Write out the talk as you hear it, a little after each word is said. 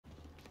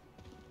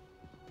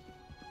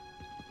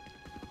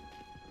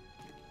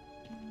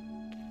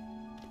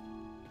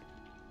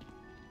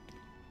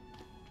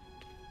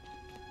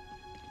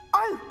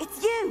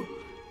it's you!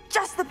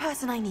 Just the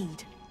person I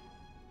need.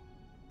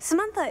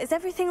 Samantha, is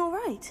everything all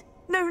right?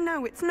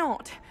 No, it's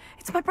not.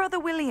 It's my brother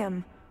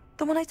William.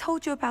 The one I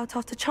told you about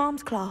after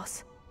Charms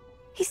class.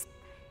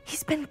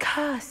 He's been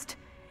cursed.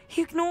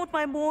 He ignored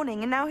my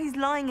warning and now he's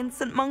lying in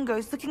St.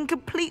 Mungo's looking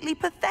completely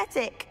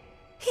pathetic.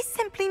 He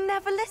simply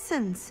never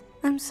listens.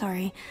 I'm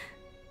sorry.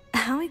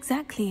 How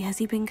exactly has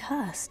he been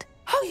cursed?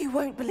 Oh, you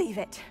won't believe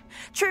it.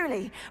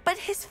 Truly, but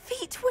his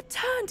feet were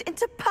turned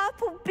into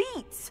purple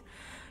beets.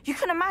 You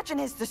can imagine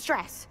his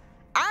distress.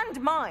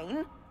 And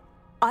mine.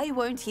 I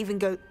won't even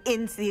go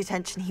into the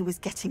attention he was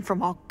getting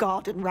from our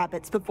garden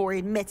rabbits before he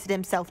admitted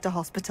himself to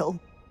hospital.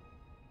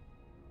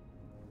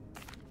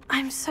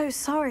 I'm so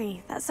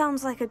sorry. That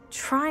sounds like a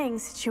trying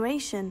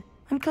situation.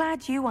 I'm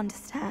glad you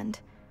understand.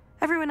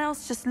 Everyone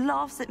else just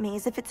laughs at me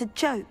as if it's a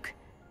joke.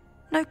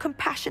 No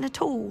compassion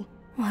at all.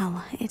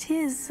 Well, it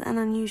is an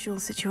unusual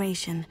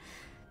situation.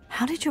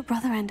 How did your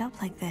brother end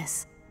up like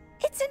this?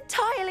 It's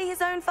entirely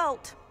his own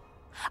fault.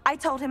 I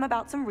told him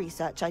about some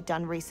research I'd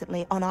done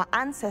recently on our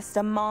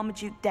ancestor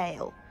Marmaduke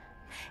Dale.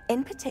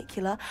 In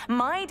particular,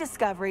 my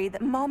discovery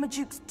that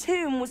Marmaduke's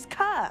tomb was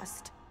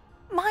cursed.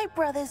 My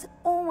brother's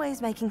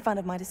always making fun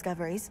of my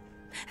discoveries.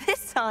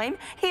 This time,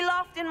 he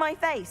laughed in my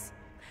face.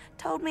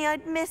 Told me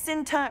I'd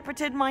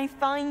misinterpreted my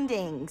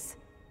findings.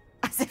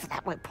 As if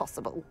that weren't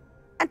possible.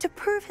 And to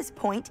prove his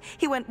point,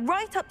 he went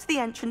right up to the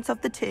entrance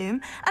of the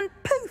tomb and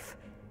poof!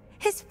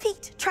 His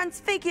feet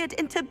transfigured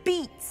into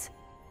beets.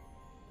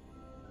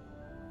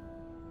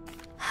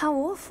 How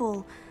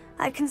awful.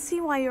 I can see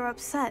why you're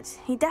upset.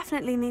 He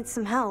definitely needs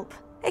some help.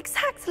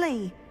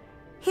 Exactly.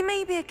 He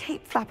may be a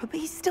cape flapper, but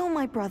he's still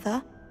my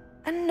brother.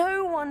 And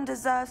no one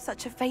deserves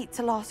such a fate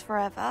to last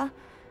forever,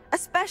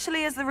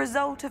 especially as the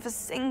result of a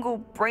single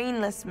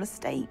brainless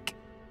mistake.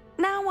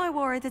 Now I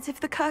worry that if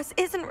the curse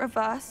isn't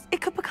reversed,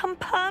 it could become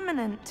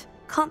permanent.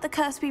 Can't the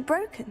curse be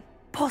broken?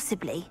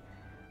 Possibly.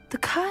 The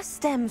curse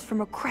stems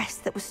from a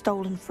crest that was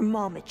stolen from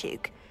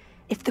Marmaduke.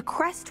 If the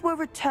crest were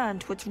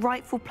returned to its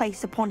rightful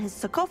place upon his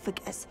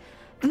sarcophagus,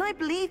 then I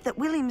believe that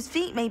William's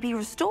feet may be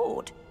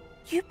restored.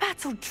 You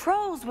battled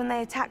trolls when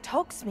they attacked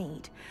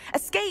Hogsmeade,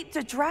 escaped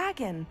a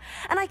dragon,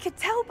 and I could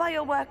tell by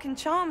your work and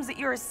charms that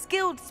you're a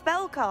skilled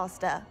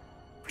spellcaster.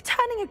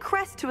 Returning a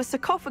crest to a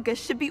sarcophagus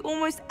should be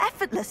almost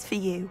effortless for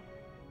you.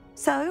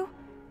 So,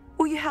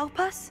 will you help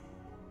us?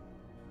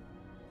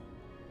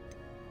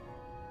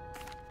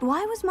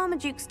 Why was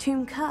Marmaduke's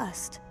tomb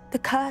cursed? The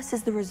curse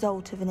is the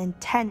result of an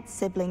intense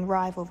sibling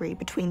rivalry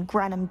between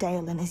Granham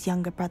Dale and his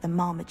younger brother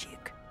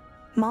Marmaduke.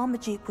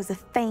 Marmaduke was a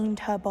famed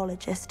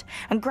herbologist,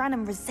 and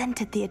Granham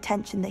resented the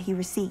attention that he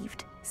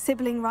received.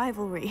 Sibling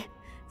rivalry.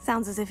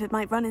 Sounds as if it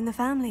might run in the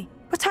family.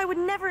 But I would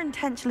never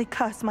intentionally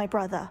curse my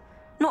brother,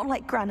 not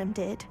like Granham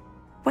did.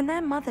 When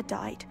their mother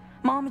died,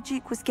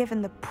 Marmaduke was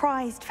given the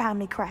prized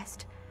family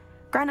crest.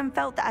 Granham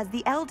felt that as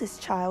the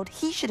eldest child,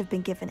 he should have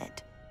been given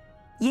it.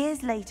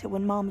 Years later,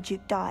 when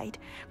Marmaduke died,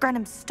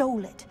 Granham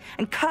stole it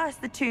and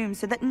cursed the tomb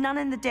so that none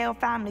in the Dale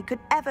family could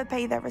ever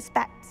pay their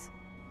respects.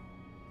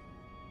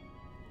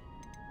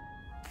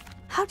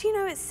 How do you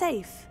know it's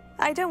safe?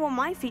 I don't want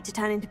my feet to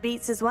turn into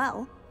beets as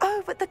well.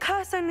 Oh, but the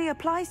curse only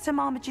applies to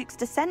Marmaduke's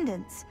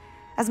descendants,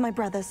 as my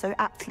brother so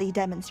aptly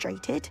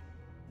demonstrated.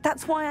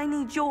 That's why I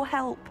need your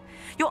help.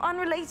 You're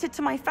unrelated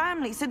to my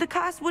family, so the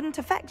curse wouldn't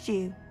affect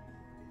you.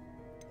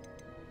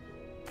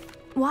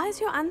 Why is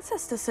your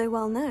ancestor so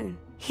well known?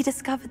 He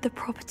discovered the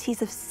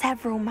properties of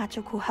several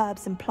magical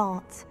herbs and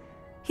plants.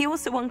 He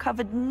also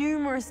uncovered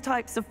numerous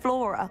types of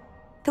flora.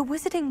 The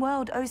wizarding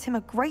world owes him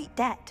a great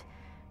debt.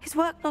 His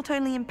work not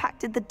only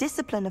impacted the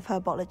discipline of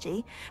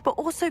herbology, but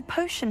also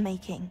potion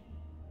making.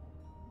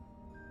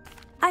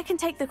 I can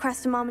take the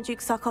crest to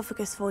Marmaduke's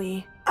sarcophagus for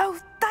you. Oh,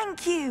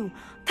 thank you!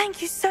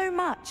 Thank you so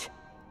much!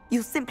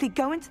 You'll simply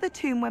go into the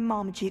tomb where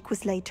Marmaduke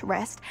was laid to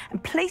rest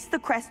and place the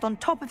crest on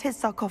top of his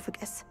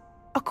sarcophagus.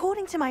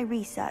 According to my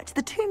research,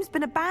 the tomb's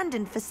been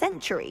abandoned for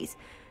centuries,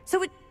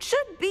 so it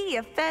should be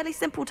a fairly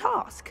simple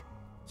task.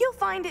 You'll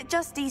find it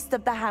just east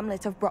of the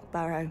hamlet of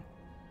Brockborough.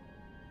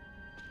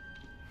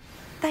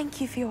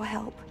 Thank you for your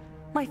help.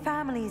 My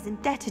family is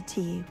indebted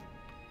to you.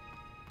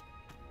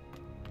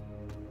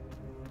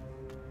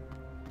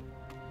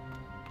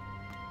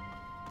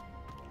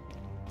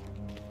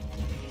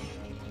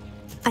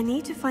 I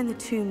need to find the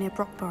tomb near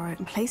Brockborough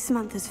and place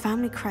Samantha's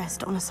family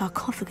crest on a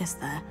sarcophagus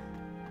there.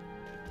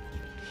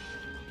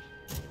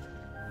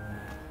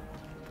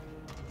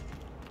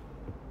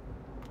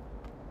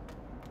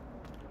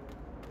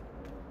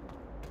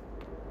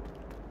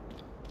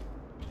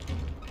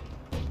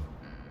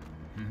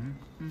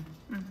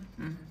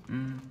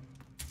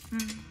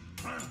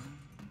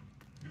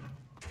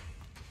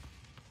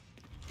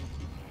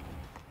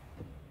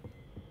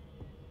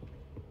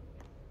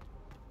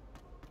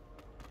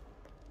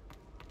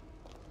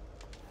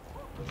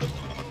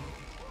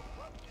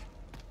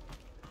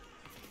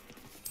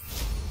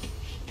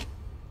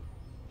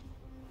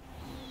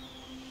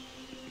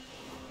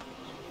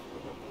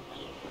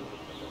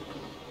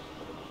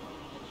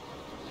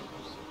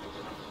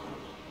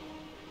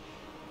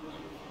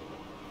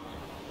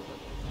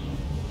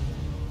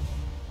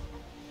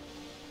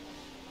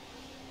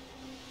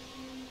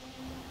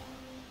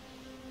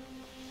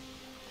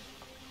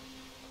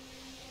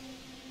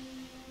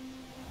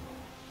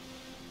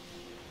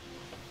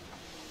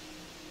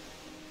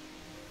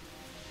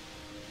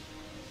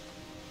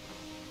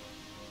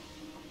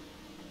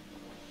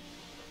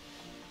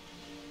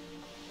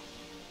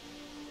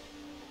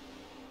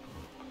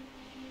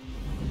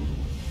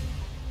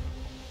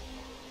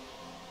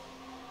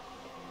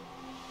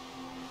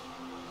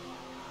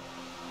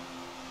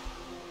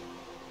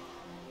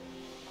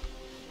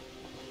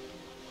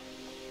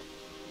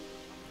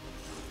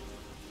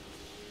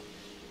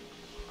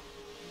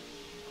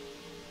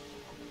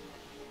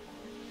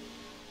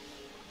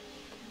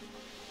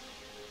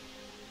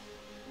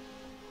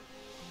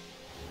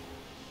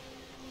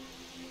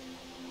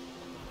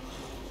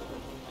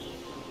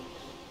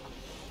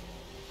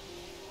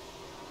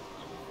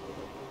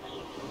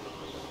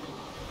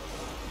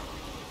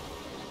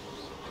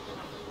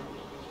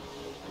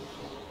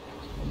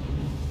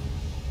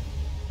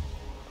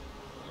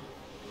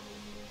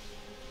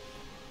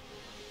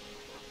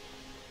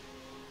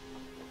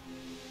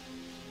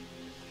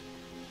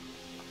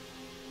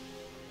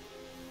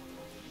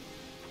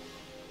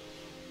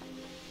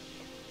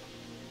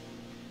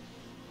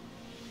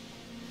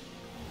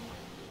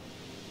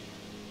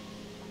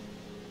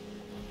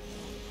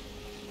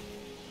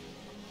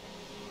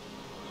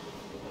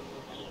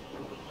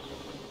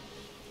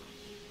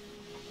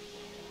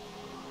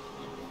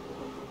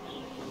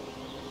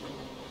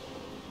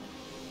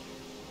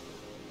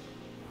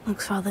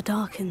 Looks rather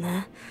dark in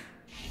there.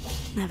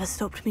 Never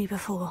stopped me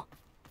before.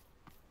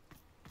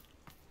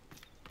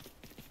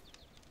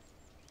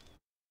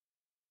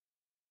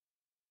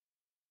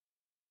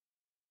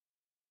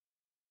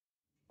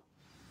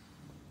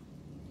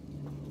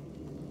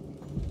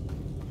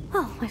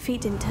 Oh, my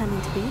feet didn't turn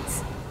into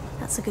beets.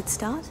 That's a good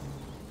start.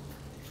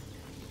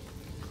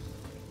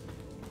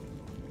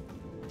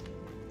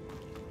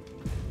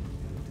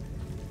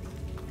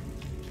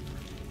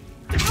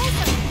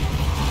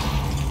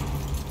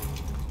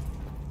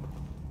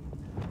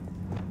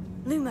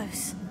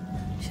 Lumos.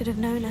 Should have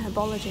known a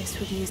herbologist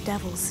would use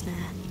Devil's Snare.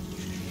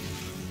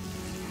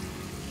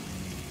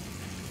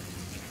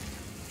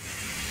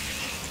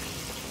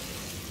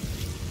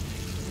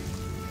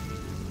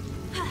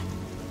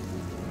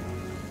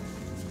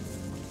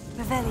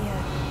 Revelio.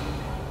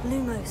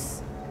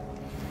 Lumos.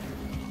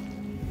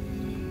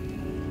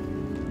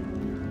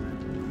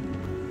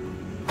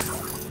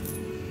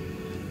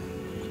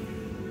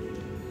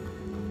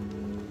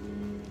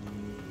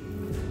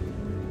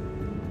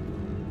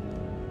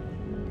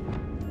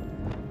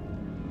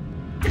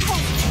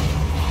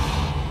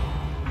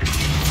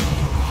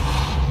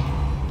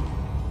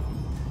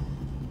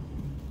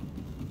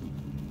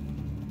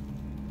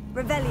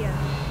 Revelio.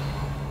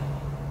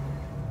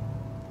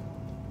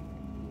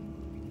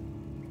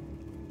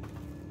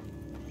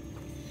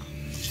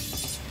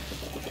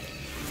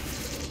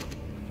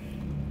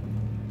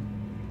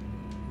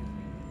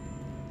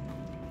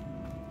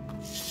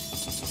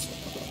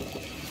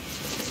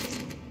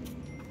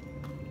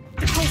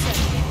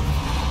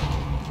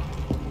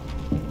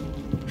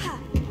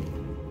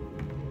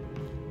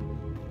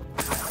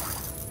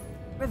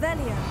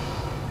 Revelio.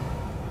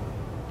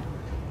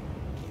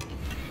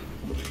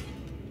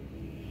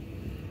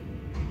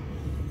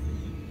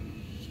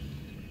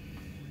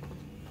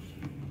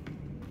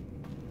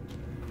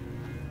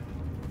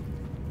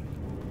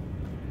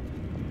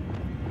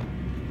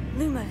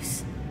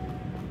 Lumos.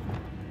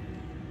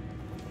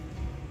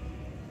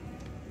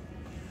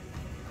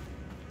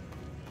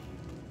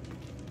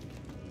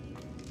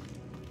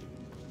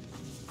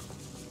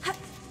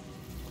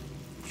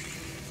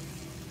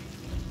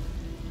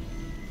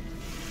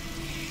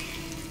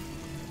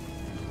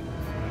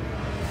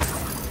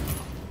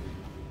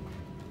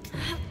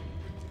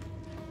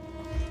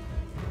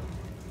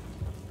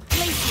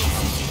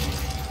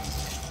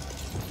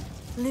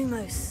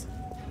 Lumos.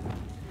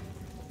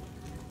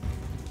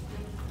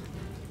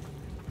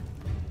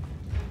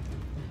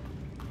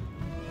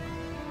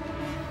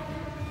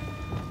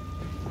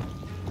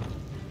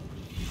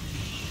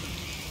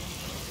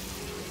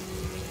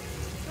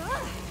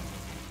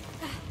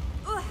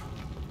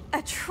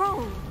 A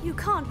troll? You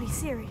can't be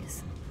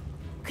serious.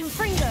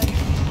 Confringo!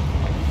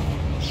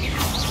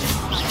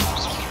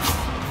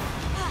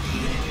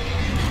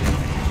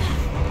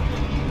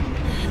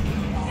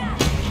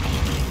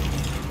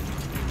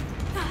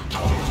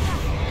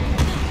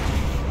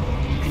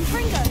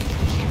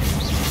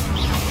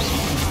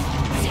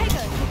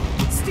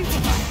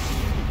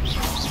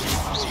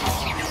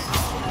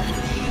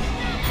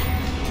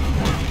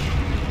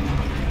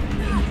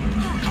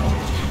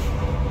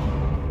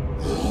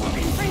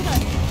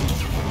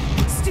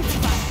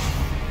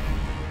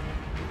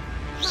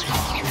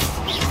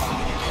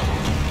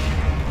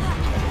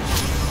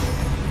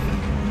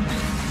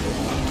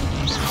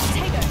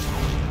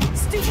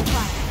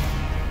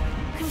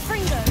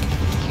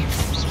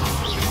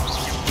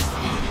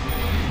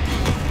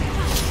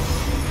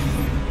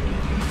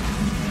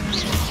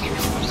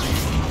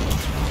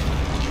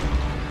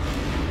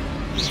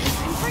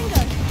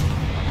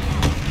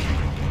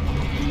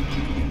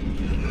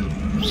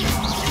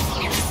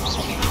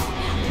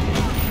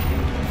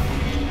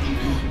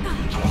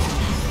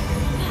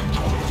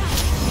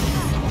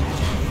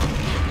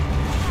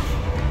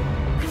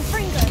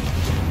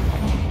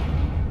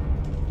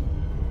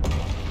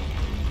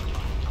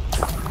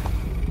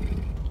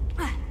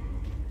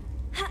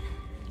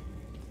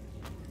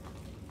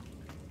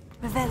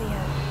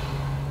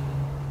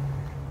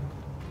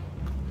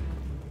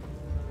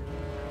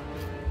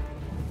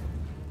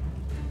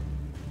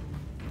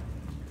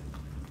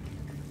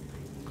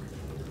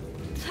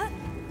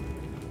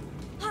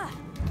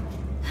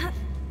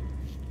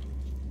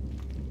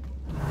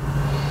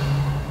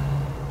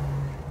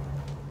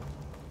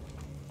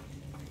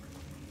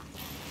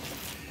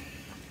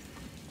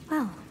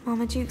 Well,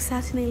 Marmaduke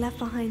certainly left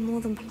behind more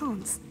than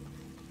plants.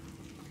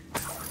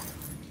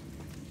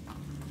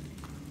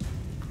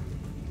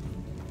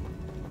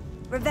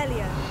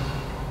 Revelio.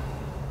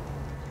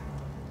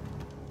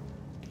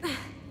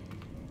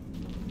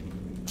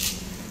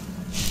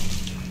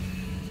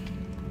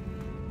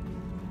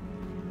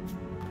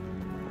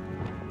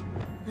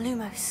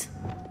 Lumos.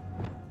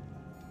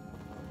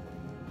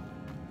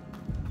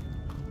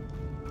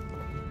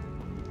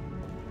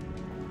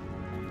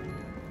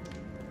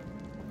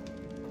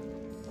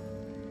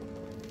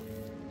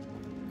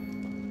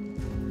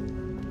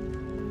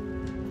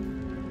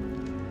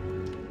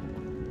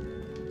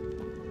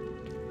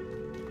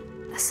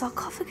 A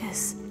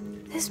sarcophagus.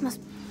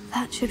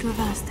 That should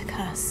reverse the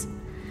curse.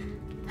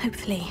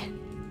 Hopefully.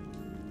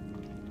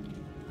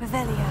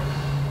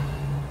 Revelio.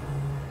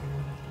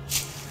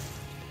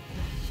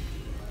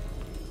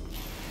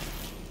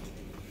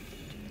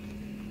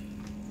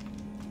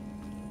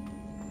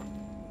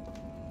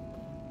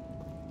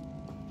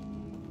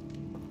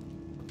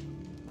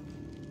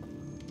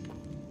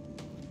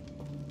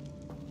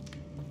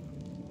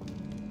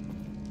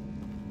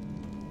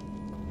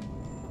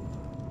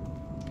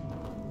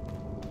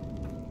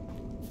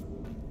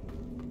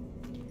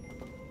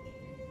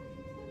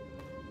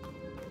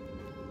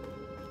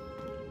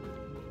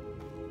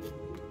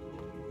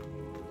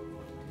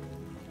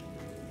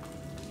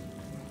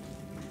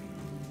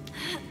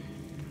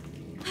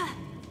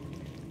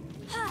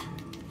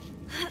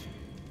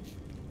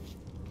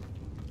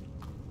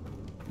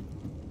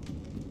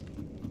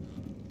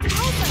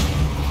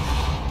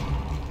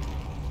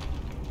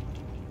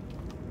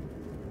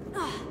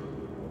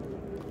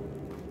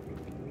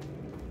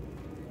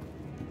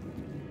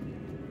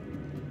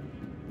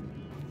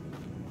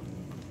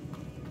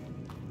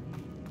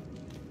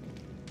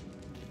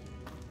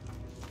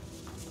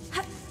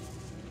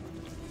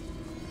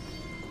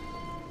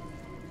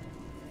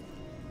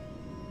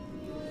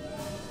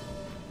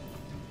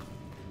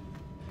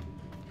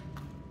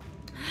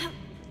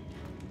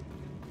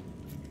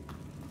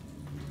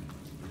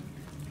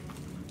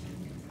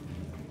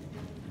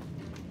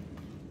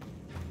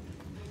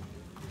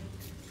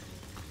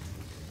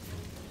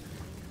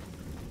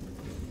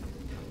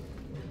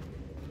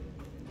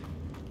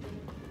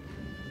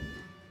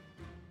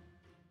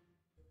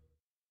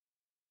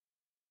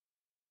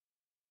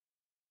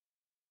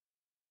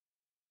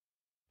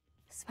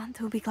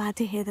 Samantha will be glad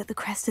to hear that the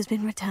crest has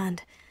been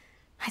returned.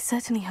 I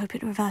certainly hope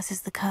it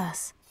reverses the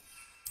curse.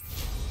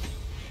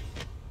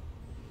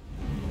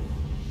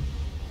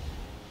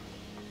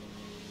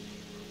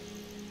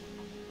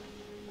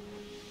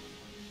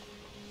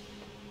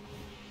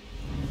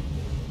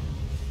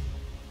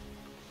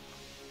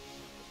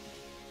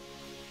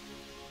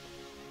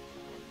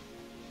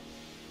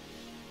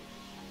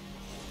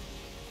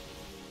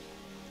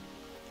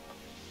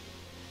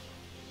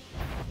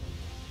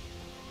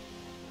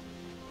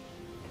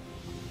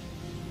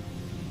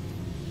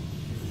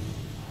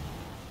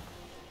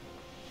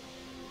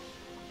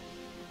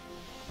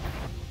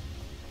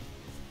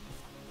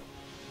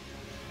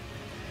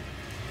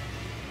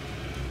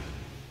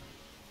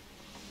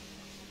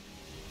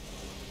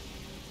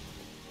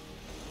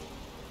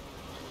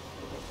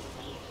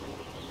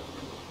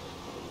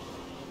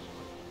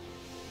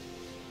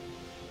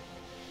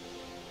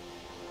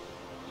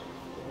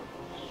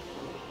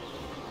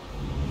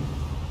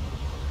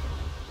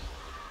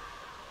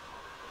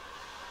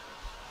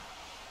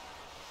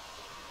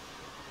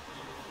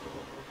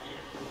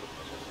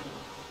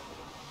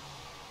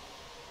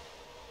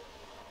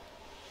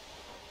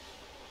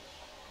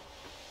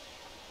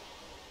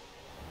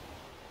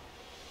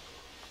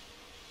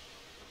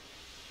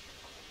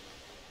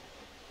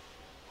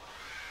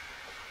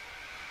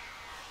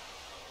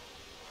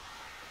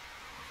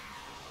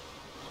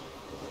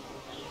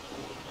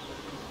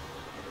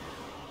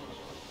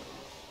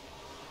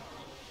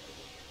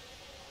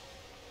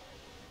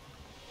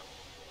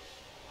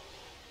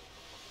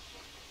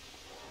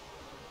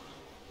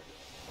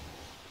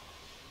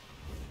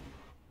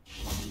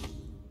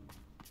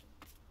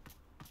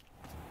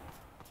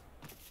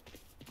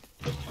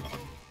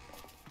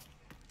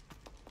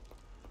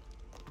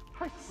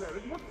 I swear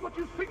it wasn't what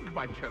you think,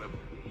 my cherub.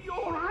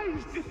 Your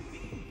eyes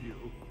deceive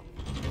you.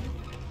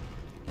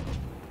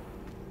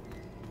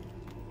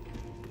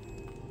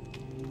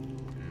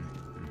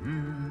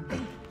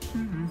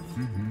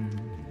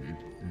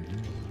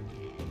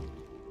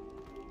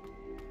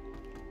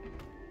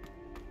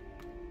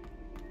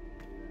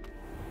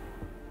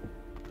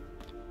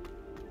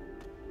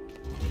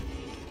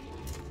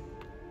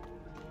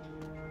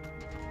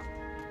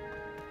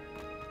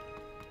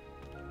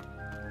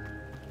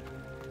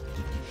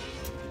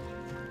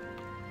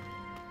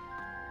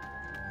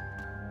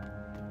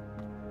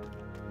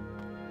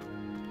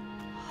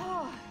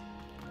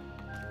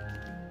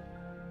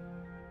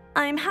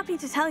 I'm happy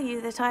to tell you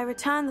that I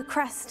returned the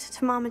crest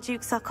to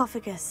Marmaduke's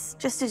sarcophagus,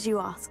 just as you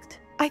asked.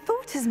 I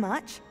thought as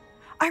much.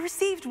 I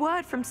received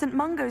word from St.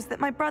 Mungo's that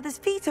my brother's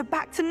feet are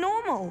back to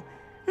normal.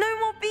 No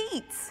more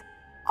beats.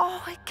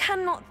 Oh, I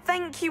cannot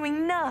thank you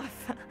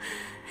enough.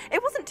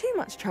 It wasn't too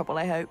much trouble,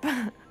 I hope.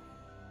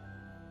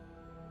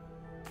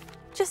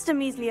 Just a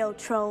measly old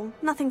troll,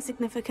 nothing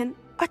significant.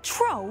 A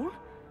troll?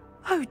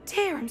 Oh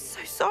dear, I'm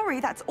so sorry,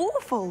 that's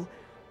awful.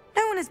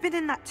 No one has been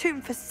in that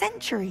tomb for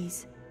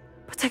centuries.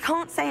 But I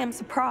can't say I'm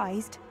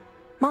surprised.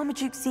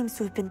 Marmaduke seems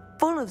to have been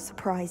full of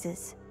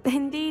surprises.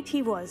 Indeed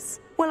he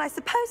was. Well, I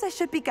suppose I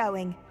should be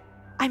going.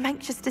 I'm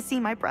anxious to see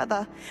my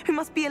brother, who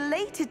must be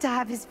elated to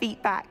have his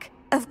feet back.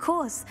 Of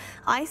course,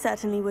 I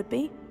certainly would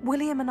be.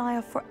 William and I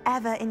are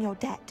forever in your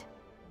debt.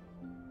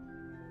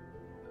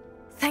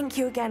 Thank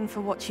you again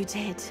for what you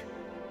did.